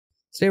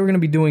Today we're going to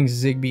be doing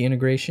Zigbee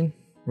integration.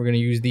 We're going to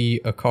use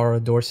the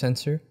Aqara door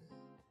sensor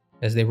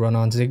as they run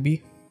on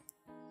Zigbee.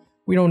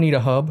 We don't need a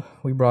hub,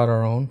 we brought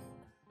our own.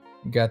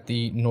 We got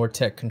the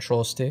Nortec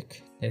control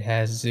stick. It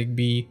has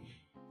Zigbee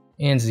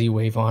and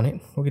Z-Wave on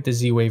it. We'll get the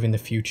Z-Wave in the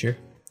future.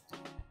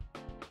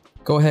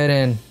 Go ahead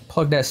and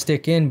plug that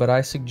stick in, but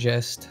I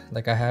suggest,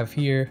 like I have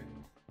here,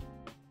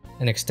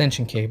 an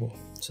extension cable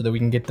so that we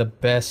can get the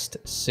best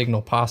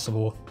signal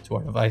possible to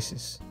our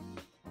devices,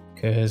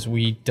 because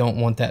we don't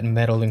want that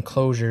metal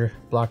enclosure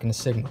blocking the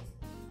signal.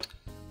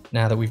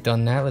 Now that we've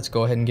done that, let's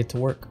go ahead and get to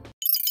work.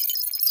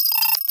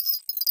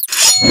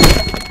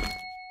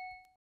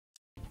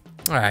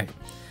 Alright,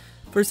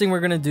 first thing we're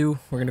going to do,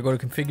 we're going to go to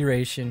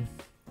configuration,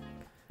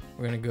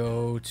 we're going to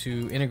go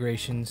to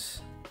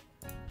integrations,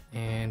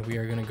 and we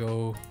are going to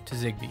go to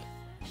Zigbee.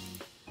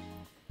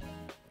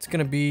 It's going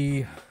to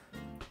be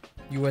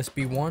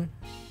USB-1.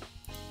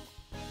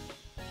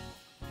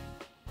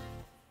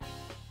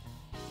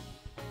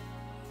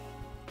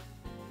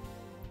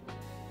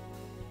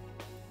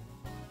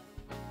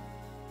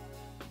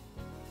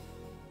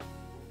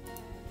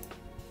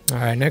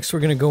 Alright, next we're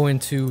going to go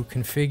into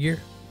configure.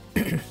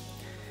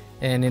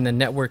 And in the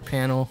network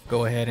panel,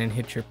 go ahead and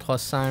hit your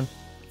plus sign.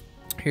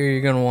 Here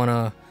you're going to want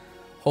to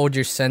hold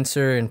your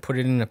sensor and put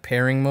it in a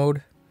pairing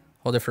mode.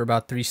 Hold it for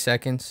about 3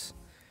 seconds.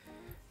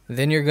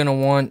 Then you're going to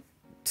want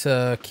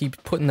to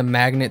keep putting the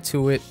magnet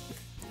to it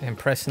and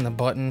pressing the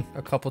button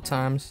a couple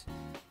times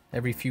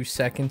every few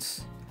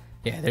seconds.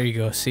 Yeah, there you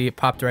go. See, it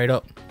popped right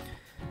up.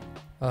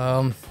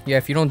 Yeah,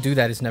 if you don't do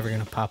that, it's never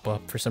going to pop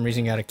up. For some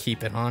reason, you got to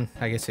keep it on.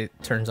 I guess it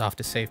turns off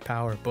to save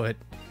power, but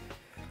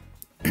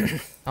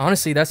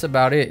honestly, that's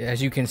about it.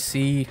 As you can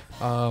see,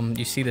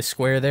 you see the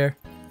square there.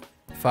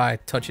 If I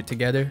touch it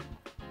together,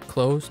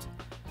 closed,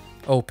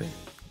 open,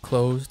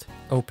 closed,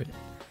 open.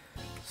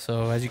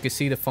 So as you can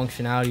see, the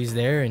functionality is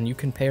there, and you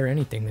can pair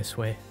anything this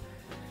way.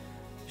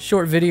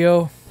 Short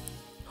video.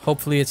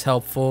 Hopefully it's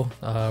helpful.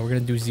 We're going to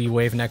do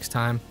Z-Wave next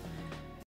time.